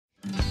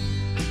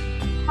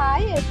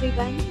Hi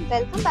everyone,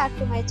 welcome back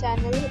to my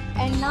channel,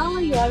 and now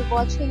you are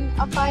watching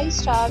a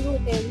 5-star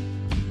hotel.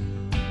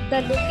 The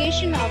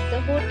location of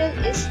the hotel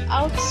is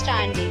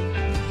outstanding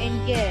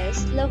and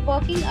guests love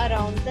walking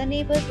around the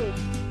neighborhood.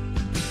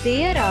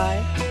 There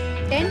are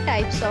 10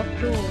 types of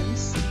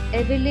rooms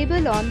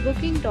available on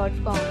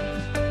booking.com.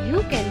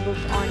 You can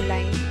book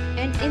online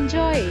and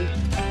enjoy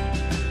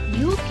it.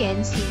 You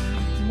can see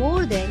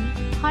more than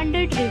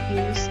 100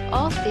 reviews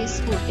of this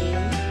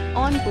hotel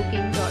on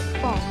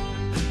booking.com.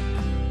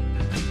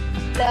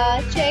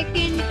 The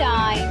check-in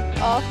time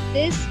of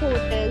this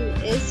hotel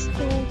is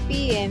 2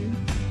 p.m.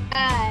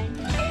 and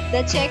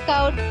the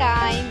checkout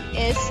time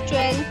is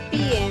 12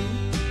 p.m.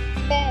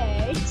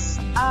 Pets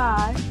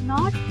are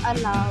not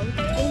allowed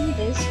in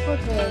this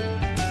hotel.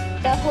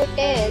 The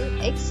hotel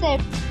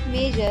accepts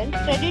major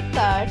credit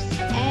cards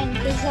and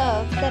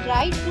reserves the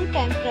right to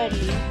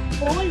temporarily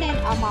hold an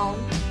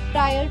amount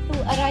prior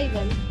to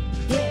arrival.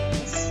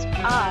 Guests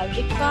are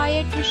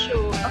required to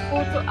show a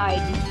photo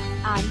ID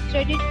and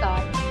credit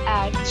card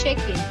at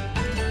check-in.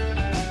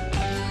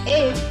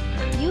 If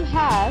you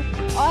have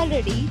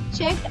already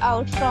checked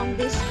out from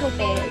this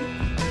hotel,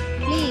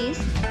 please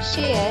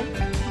share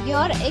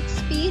your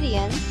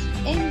experience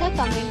in the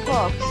comment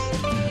box.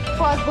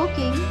 For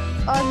booking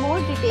or more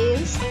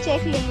details,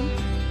 check link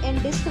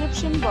in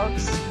description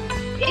box.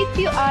 If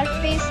you are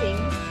facing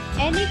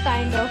any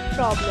kind of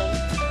problem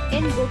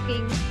in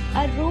booking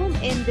a room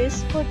in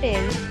this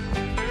hotel,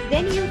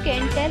 then you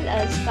can tell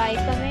us by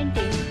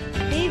commenting.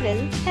 We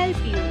will help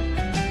you.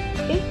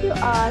 If you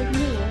are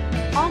new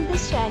on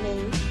this channel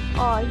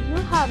or you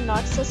have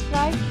not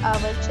subscribed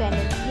our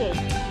channel yet,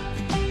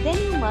 then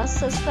you must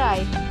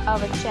subscribe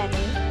our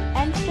channel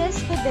and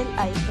press the bell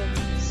icon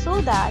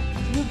so that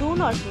you do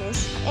not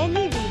miss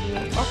any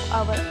video of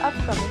our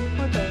upcoming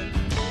hotel.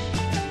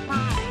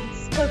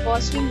 Thanks for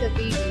watching the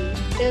video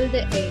till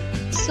the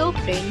end. So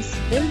friends,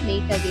 we'll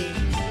meet again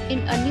in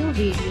a new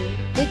video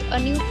with a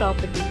new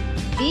property.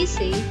 Be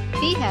safe,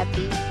 be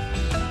happy.